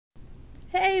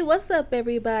Hey, what's up,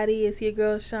 everybody? It's your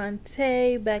girl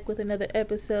Shantae back with another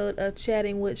episode of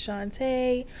Chatting with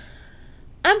Shantae.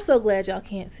 I'm so glad y'all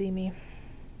can't see me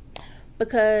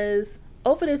because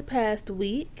over this past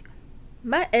week,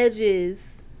 my edges,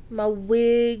 my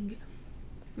wig,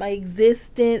 my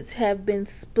existence have been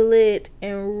split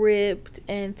and ripped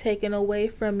and taken away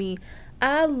from me.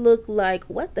 I look like,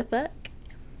 what the fuck?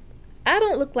 I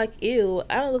don't look like ew.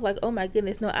 I don't look like, oh my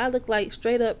goodness. No, I look like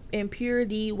straight up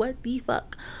impurity. What the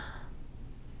fuck?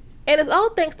 And it's all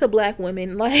thanks to black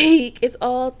women. Like, it's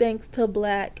all thanks to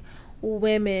black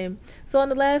women. So, in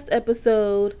the last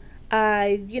episode,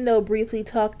 I, briefly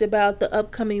talked about the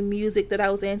upcoming music that I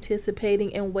was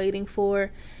anticipating and waiting for.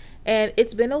 And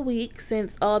it's been a week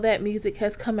since all that music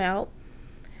has come out.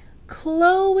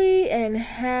 Chloe and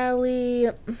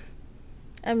Halle,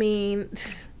 I mean,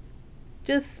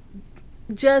 just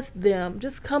just them.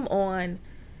 Just come on.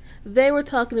 They were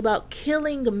talking about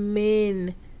killing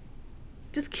men,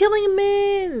 just killing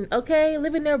men, okay?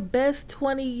 Living their best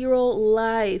 20-year-old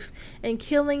life and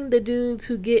killing the dudes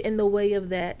who get in the way of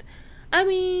that. I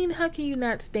mean, how can you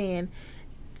not stand?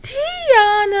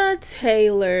 Tiana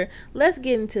Taylor. Let's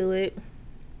get into it.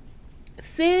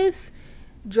 Sis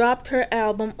dropped her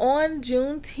album on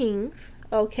Juneteenth,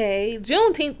 okay?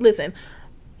 Juneteenth, listen,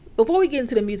 before we get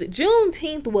into the music,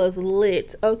 Juneteenth was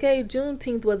lit, okay?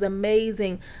 Juneteenth was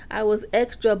amazing. I was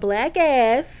extra black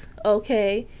ass,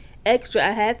 okay? Extra.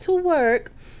 I had to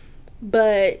work,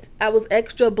 but I was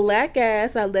extra black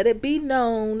ass. I let it be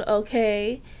known,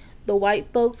 okay? The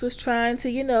white folks was trying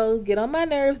to, get on my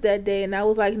nerves that day, and I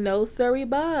was like, no, sorry,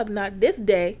 Bob, not this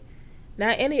day.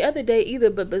 Not any other day either,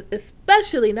 but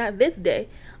especially not this day.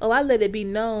 Oh, I let it be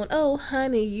known. Oh,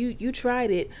 honey, you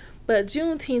tried it. But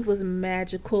Juneteenth was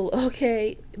magical,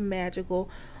 okay? Magical.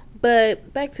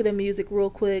 But back to the music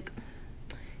real quick.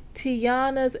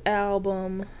 Tiana's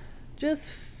album, just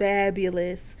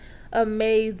fabulous.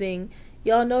 Amazing.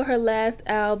 Y'all know her last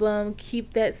album,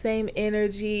 Keep That Same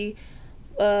Energy.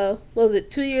 What was it,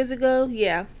 2 years ago?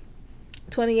 Yeah.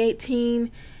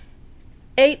 2018.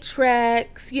 8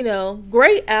 tracks,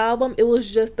 great album. It was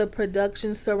just the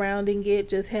production surrounding it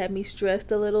just had me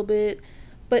stressed a little bit,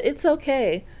 but it's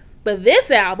okay. But this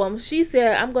album, she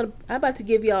said, I'm about to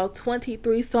give y'all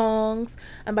 23 songs.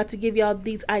 I'm about to give y'all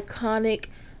these iconic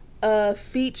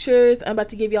features. I'm about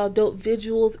to give y'all dope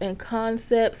visuals and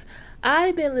concepts.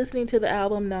 I've been listening to the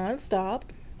album nonstop,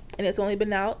 and it's only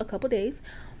been out a couple days,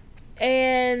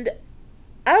 and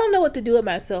I don't know what to do with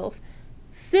myself.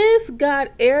 Sis got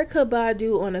Erica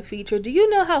Badu on a feature. Do you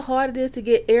know how hard it is to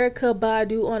get Erica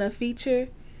Badu on a feature?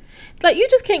 Like, you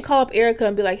just can't call up Erica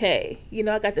and be like, hey,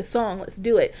 I got this song, let's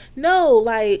do it. No,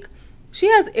 like, she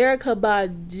has Erica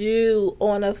Badu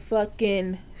on a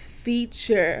fucking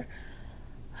feature.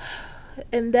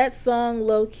 And that song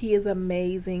low key is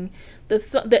amazing.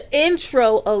 The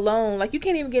intro alone, like, you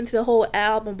can't even get into the whole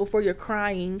album before you're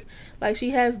crying. Like,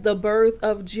 she has the birth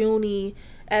of Junie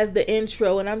as the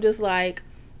intro, and I'm just like,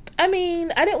 I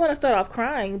mean, I didn't want to start off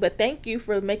crying, but thank you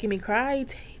for making me cry,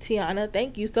 Tiana.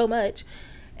 Thank you so much.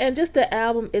 And just the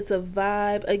album, it's a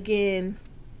vibe. Again,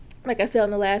 like I said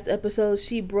on the last episode,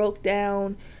 she broke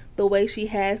down the way she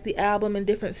has the album in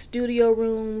different studio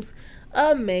rooms.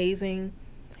 Amazing.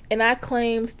 And I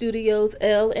claim studios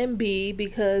L and B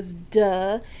because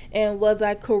duh. And was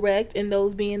I correct in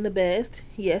those being the best?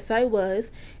 Yes, I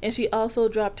was. And she also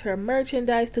dropped her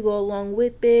merchandise to go along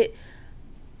with it.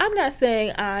 I'm not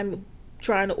saying I'm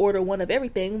trying to order one of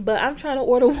everything, but I'm trying to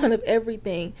order one of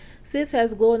everything. Sis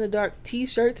has glow in the dark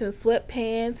t-shirts and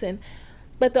sweatpants, and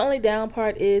but the only down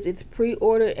part is it's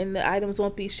pre-order and the items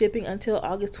won't be shipping until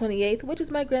August 28th, which is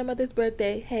my grandmother's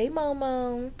birthday. Hey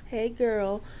Momo, hey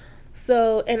girl.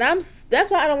 So, and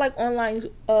that's why I don't like online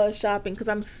shopping, cuz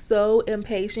I'm so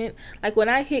impatient. Like, when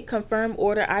I hit confirm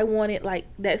order, I want it like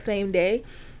that same day.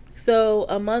 So,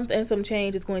 a month and some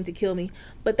change is going to kill me.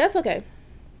 But that's okay.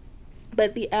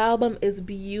 But the album is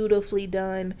beautifully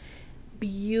done.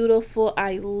 Beautiful.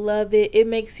 I love it. It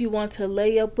makes you want to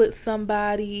lay up with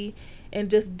somebody and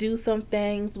just do some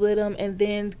things with them and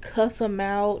then cuss them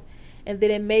out. And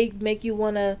then it may make you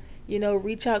want to,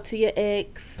 reach out to your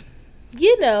ex.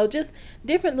 Just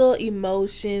different little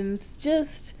emotions.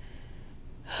 Just,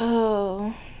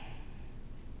 oh,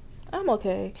 I'm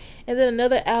okay. And then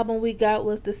another album we got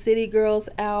was the City Girls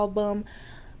album.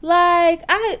 Like,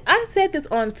 I said this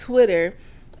on Twitter.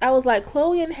 I was like,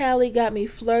 Chloe and Halle got me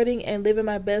flirting and living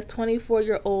my best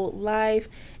 24-year-old life,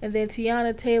 and then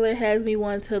Tiana Taylor has me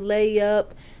wanting to lay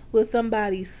up with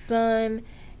somebody's son,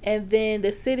 and then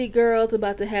the City Girls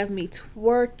about to have me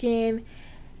twerking,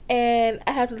 And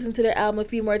I have to listen to their album a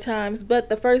few more times. But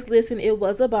the first listen, it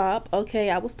was a bop. Okay,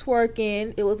 I was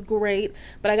twerking. It was great.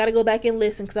 But I got to go back and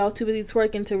listen because I was too busy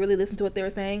twerking to really listen to what they were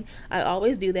saying. I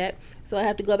always do that. So I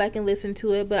have to go back and listen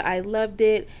to it. But I loved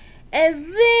it.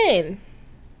 And then,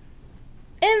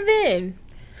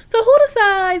 so who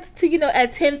decides to,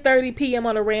 at 10:30 p.m.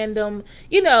 on a random,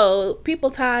 people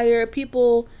tired,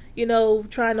 people,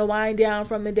 trying to wind down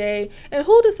from the day, and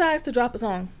who decides to drop a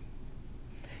song?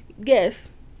 Guess.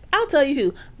 I'll tell you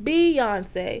who.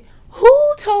 Beyonce.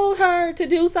 Who told her to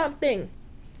do something?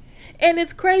 And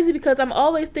it's crazy because I'm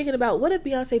always thinking about what if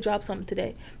Beyonce dropped something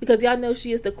today? Because y'all know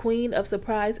she is the queen of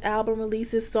surprise album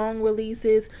releases, song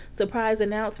releases, surprise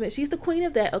announcements. She's the queen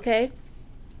of that, okay?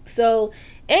 So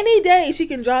any day she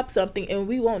can drop something and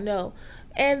we won't know.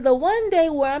 And the one day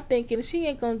where I'm thinking she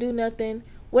ain't gonna do nothing,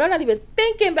 when I'm not even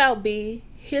thinking about B,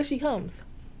 here she comes.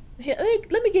 Here,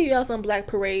 let me give y'all some Black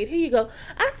Parade. Here you go.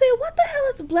 I said, what the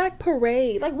hell is Black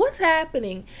Parade? Like, what's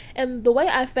happening? And the way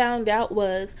I found out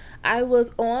was I was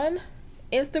on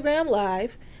Instagram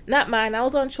Live. Not mine. I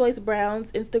was on Choice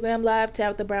Brown's Instagram Live,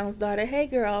 Tabitha Brown's daughter. Hey,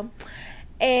 girl.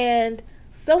 And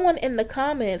someone in the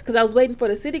comments, because I was waiting for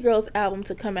the City Girls album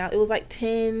to come out. It was like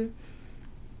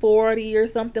 10:40 or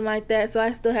something like that. So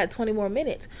I still had 20 more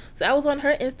minutes. So I was on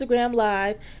her Instagram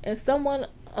Live, and someone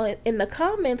in the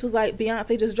comments was like,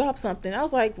 Beyonce just dropped something. I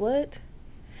was like, what?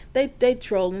 They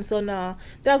trolling, so nah.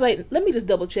 Then I was like, let me just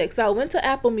double check. So I went to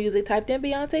Apple Music, typed in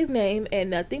Beyonce's name, and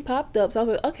nothing popped up. So I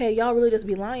was like, okay, y'all really just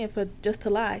be lying for just to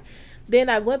lie. Then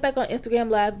I went back on Instagram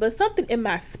Live, but something in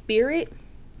my spirit,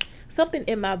 something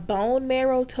in my bone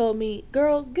marrow told me,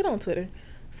 girl, get on Twitter.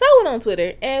 So I went on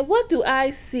Twitter, and what do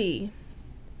I see?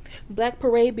 Black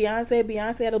Parade,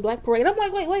 Beyonce at a Black Parade. I'm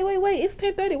like, wait. It's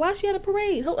 10:30. Why is she at a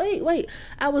parade? Oh, wait.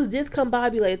 I was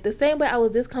discombobulated. The same way I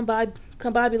was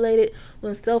discombobulated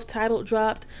when Self-Titled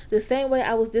dropped. The same way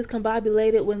I was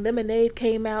discombobulated when Lemonade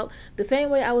came out. The same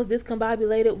way I was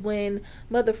discombobulated when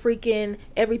Mother Freaking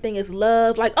Everything Is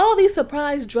Love. Like all these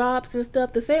surprise drops and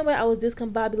stuff. The same way I was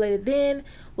discombobulated then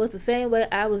was the same way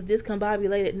I was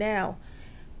discombobulated now.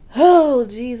 Oh,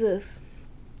 Jesus.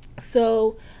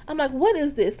 So I'm like, what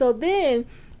is this? So then,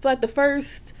 for like the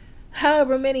first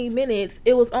however many minutes,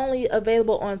 it was only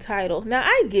available on Tidal. Now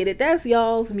I get it, that's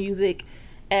y'all's music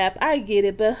app. I get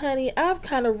it, but honey, I've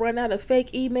kind of run out of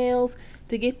fake emails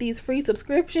to get these free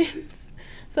subscriptions.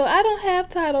 So I don't have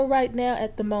Tidal right now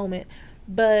at the moment.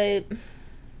 But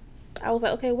I was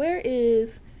like, okay, where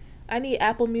is I need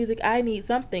Apple Music. I need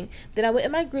something. Then I went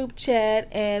in my group chat,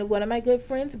 and one of my good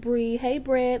friends, Bree, hey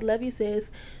Brad, love you sis,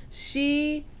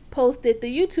 she posted the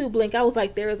YouTube link. I was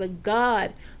like, there is a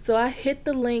God. So I hit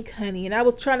the link, honey, and I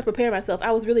was trying to prepare myself.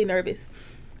 I was really nervous.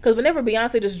 Because whenever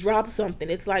Beyonce just drops something,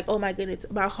 it's like, oh my goodness,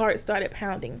 my heart started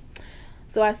pounding.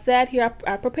 So I sat here,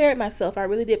 I prepared myself. I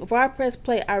really did. Before I pressed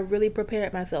play, I really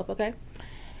prepared myself, okay?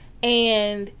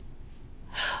 And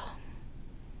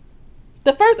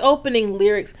the first opening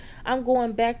lyrics, I'm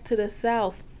going back to the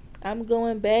South. I'm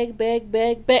going back.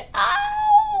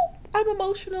 Ow! I'm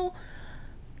emotional.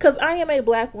 Because I am a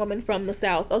black woman from the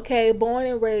South, okay? Born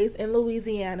and raised in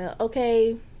Louisiana,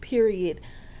 okay? Period.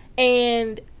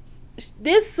 And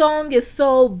this song is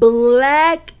so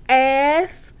black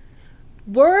ass.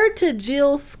 Word to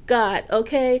Jill Scott,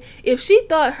 okay? If she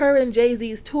thought her and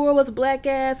Jay-Z's tour was black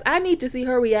ass, I need to see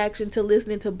her reaction to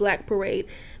listening to Black Parade.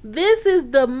 This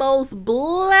is the most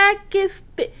blackest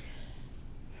thing.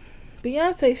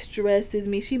 Beyonce stresses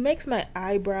me. She makes my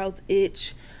eyebrows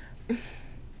itch.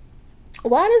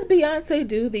 Why does Beyonce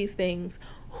do these things?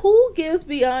 Who gives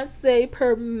Beyonce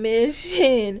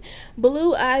permission?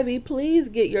 Blue Ivy, please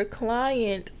get your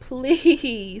client,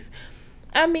 please.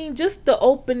 I mean, just the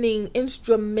opening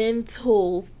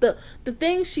instrumentals, the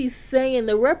things she's saying,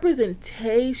 the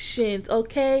representations,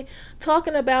 okay?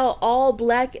 Talking about all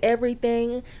black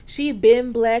everything. She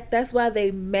been black, that's why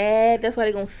they mad. That's why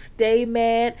they gonna stay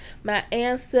mad. My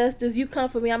ancestors, you come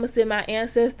for me, I'ma send my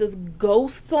ancestors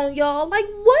ghosts on y'all. Like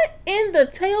what in the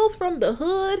Tales from the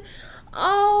Hood?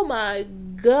 Oh my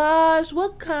gosh,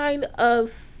 what kind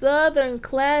of Southern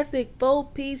classic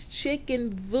 4-piece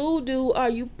chicken voodoo are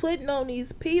you putting on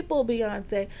these people,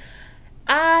 Beyonce?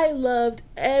 I loved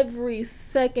every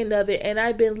second of it, and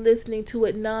I've been listening to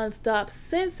it nonstop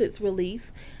since its release.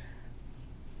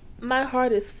 My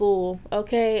heart is full,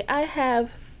 okay? I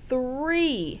have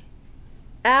 3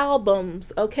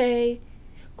 albums, okay?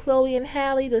 Chloe and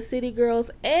Halle, the City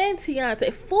Girls, and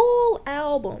Tiante, full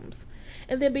albums.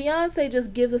 And then Beyonce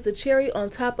just gives us the cherry on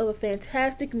top of a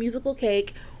fantastic musical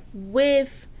cake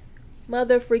with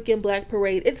Mother Freaking Black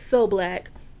Parade. It's so black.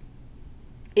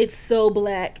 It's so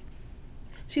black.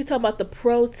 She's talking about the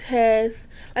protests.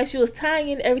 Like she was tying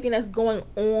in everything that's going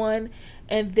on,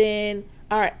 and then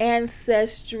our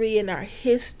ancestry and our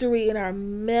history and our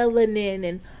melanin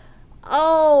and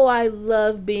oh, I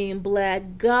love being black.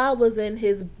 God was in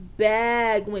his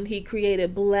bag when he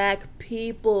created black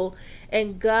people,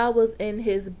 and God was in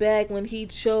his bag when he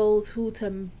chose who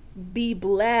to be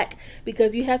black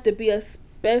because you have to be a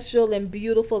special and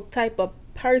beautiful type of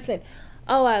person.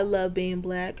 Oh, I love being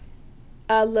black.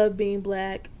 I love being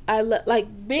black. I love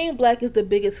like being black is the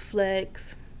biggest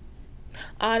flex,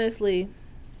 honestly.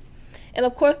 And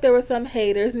of course, there were some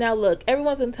haters. Now, look,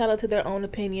 everyone's entitled to their own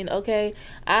opinion, okay?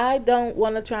 I don't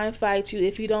want to try and fight you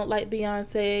if you don't like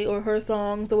Beyonce or her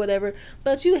songs or whatever,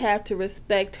 but you have to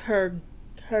respect her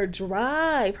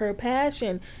drive, her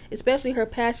passion, especially her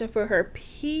passion for her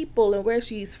people and where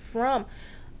she's from.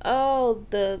 Oh,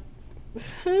 the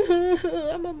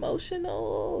I'm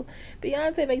emotional.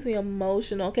 Beyonce makes me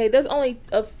emotional. Okay, there's only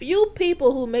a few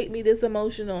people who make me this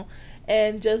emotional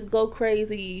and just go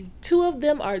crazy. Two of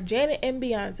them are Janet and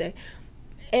Beyonce.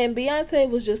 And Beyonce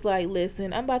was just like,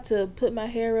 listen, I'm about to put my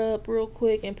hair up real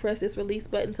quick and press this release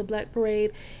button to Black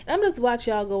Parade. And I'm just watch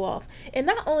y'all go off. And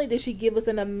not only did she give us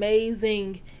an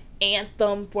amazing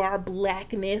anthem for our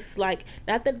blackness, like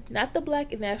not the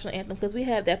black national anthem because we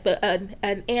have that, but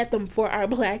an anthem for our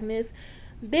blackness.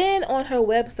 Then on her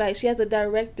website, she has a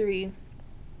directory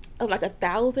of like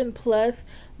 1,000 plus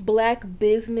black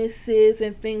businesses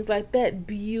and things like that.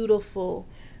 Beautiful,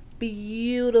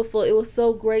 beautiful. It was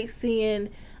so great seeing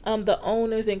the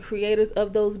owners and creators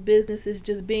of those businesses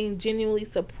just being genuinely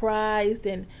surprised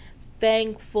and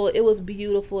thankful. It was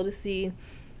beautiful to see.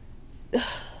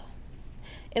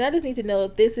 And I just need to know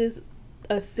if this is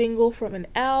a single from an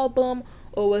album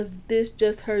or was this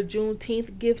just her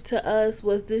Juneteenth gift to us?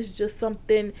 Was this just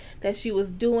something that she was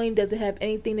doing? Does it have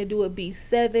anything to do with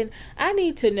B7? I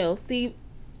need to know. See,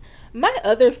 my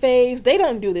other faves, they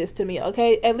don't do this to me,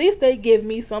 okay? At least they give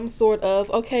me some sort of,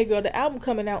 okay, girl, the album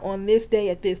coming out on this day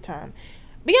at this time.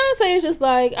 Beyonce is just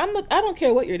like, I don't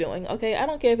care what you're doing, okay? I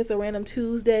don't care if it's a random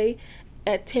Tuesday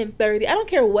at 10:30. I don't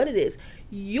care what it is.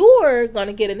 You're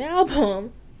gonna get an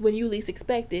album when you least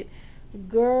expect it.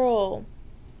 Girl,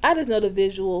 I just know the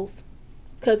visuals.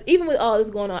 Because even with all this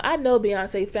going on, I know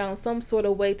Beyonce found some sort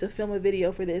of way to film a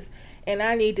video for this. And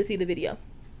I need to see the video.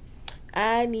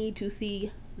 I need to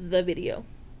see the video.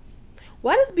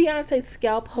 Why does Beyonce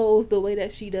scalp holes the way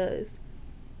that she does?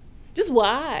 Just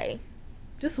why?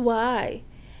 Just why?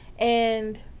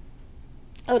 And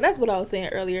oh, that's what I was saying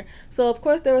earlier. So of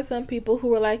course there were some people who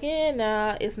were like,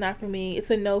 nah, it's not for me. It's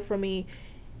a no for me.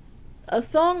 A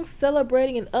song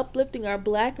celebrating and uplifting our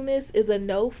blackness is a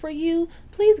no for you?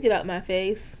 Please get out my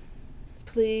face.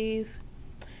 Please.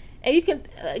 And you can,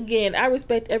 again, I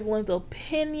respect everyone's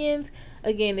opinions.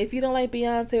 Again, if you don't like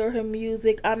Beyonce or her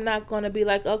music, I'm not going to be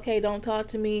like, okay, don't talk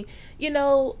to me. You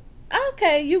know,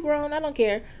 okay, you grown, I don't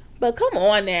care. But come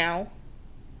on now.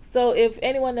 So if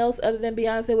anyone else other than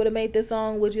Beyonce would have made this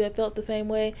song, would you have felt the same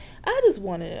way? I just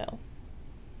want to know.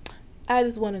 I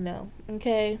just want to know,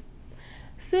 okay?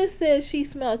 Sis says she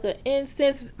smells like an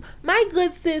incense. My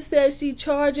good sis says she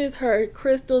charges her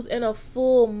crystals in a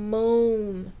full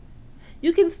moon.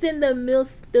 You can send the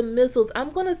missiles.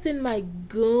 I'm gonna send my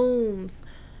goons.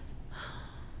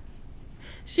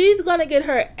 She's gonna get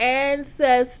her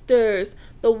ancestors,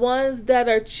 the ones that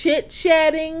are chit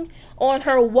chatting on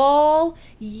her wall.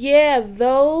 Yeah,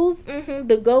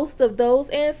 the ghosts of those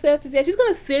ancestors. Yeah, she's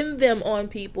gonna send them on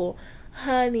people,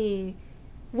 honey.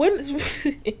 When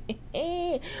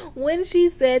when she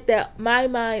said that, my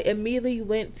mind immediately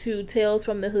went to Tales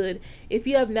from the Hood. If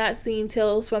you have not seen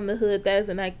Tales from the Hood, that is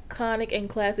an iconic and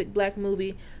classic black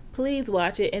movie. Please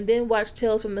watch it and then watch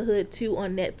Tales from the Hood 2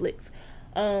 on Netflix.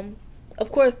 Um,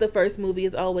 of course, the first movie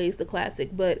is always the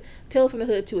classic, but Tales from the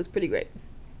Hood 2 is pretty great.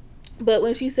 But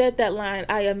when she said that line,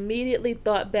 I immediately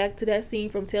thought back to that scene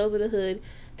from Tales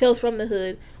from the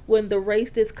Hood, when the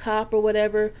racist cop or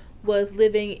whatever was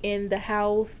living in the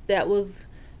house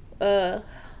uh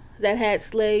that had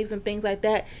slaves and things like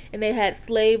that, and they had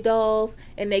slave dolls,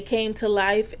 and they came to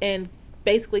life and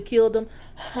basically killed them.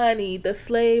 Honey, the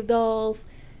slave dolls,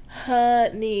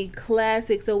 honey,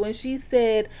 classic. So when she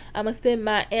said, I'ma send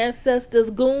my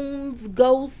ancestors, goons,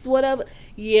 ghosts, whatever,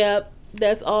 yep,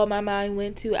 that's all my mind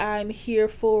went to. I'm here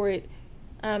for it.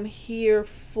 I'm here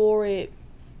for it.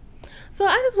 So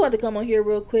I just wanted to come on here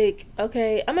real quick.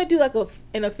 Okay, I'm gonna do like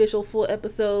an official full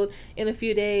episode in a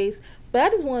few days, but I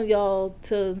just wanted y'all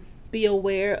to be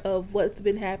aware of what's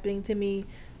been happening to me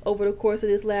over the course of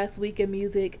this last week in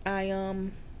music.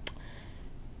 I'm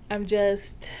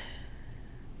just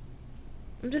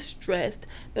I'm just stressed,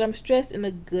 but I'm stressed in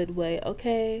a good way,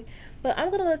 okay? But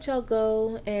I'm gonna let y'all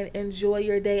go and enjoy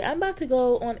your day. I'm about to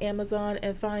go on Amazon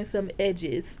and find some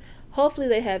edges. Hopefully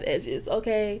they have edges,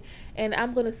 okay? And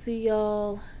I'm gonna see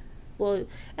y'all. Well,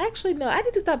 actually, no. I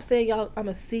need to stop saying y'all. I'm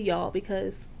gonna see y'all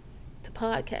because it's a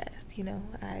podcast.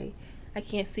 I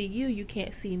can't see you. You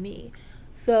can't see me.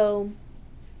 So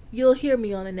you'll hear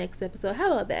me on the next episode.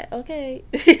 How about that? Okay.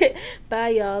 Bye,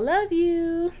 y'all. Love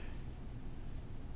you.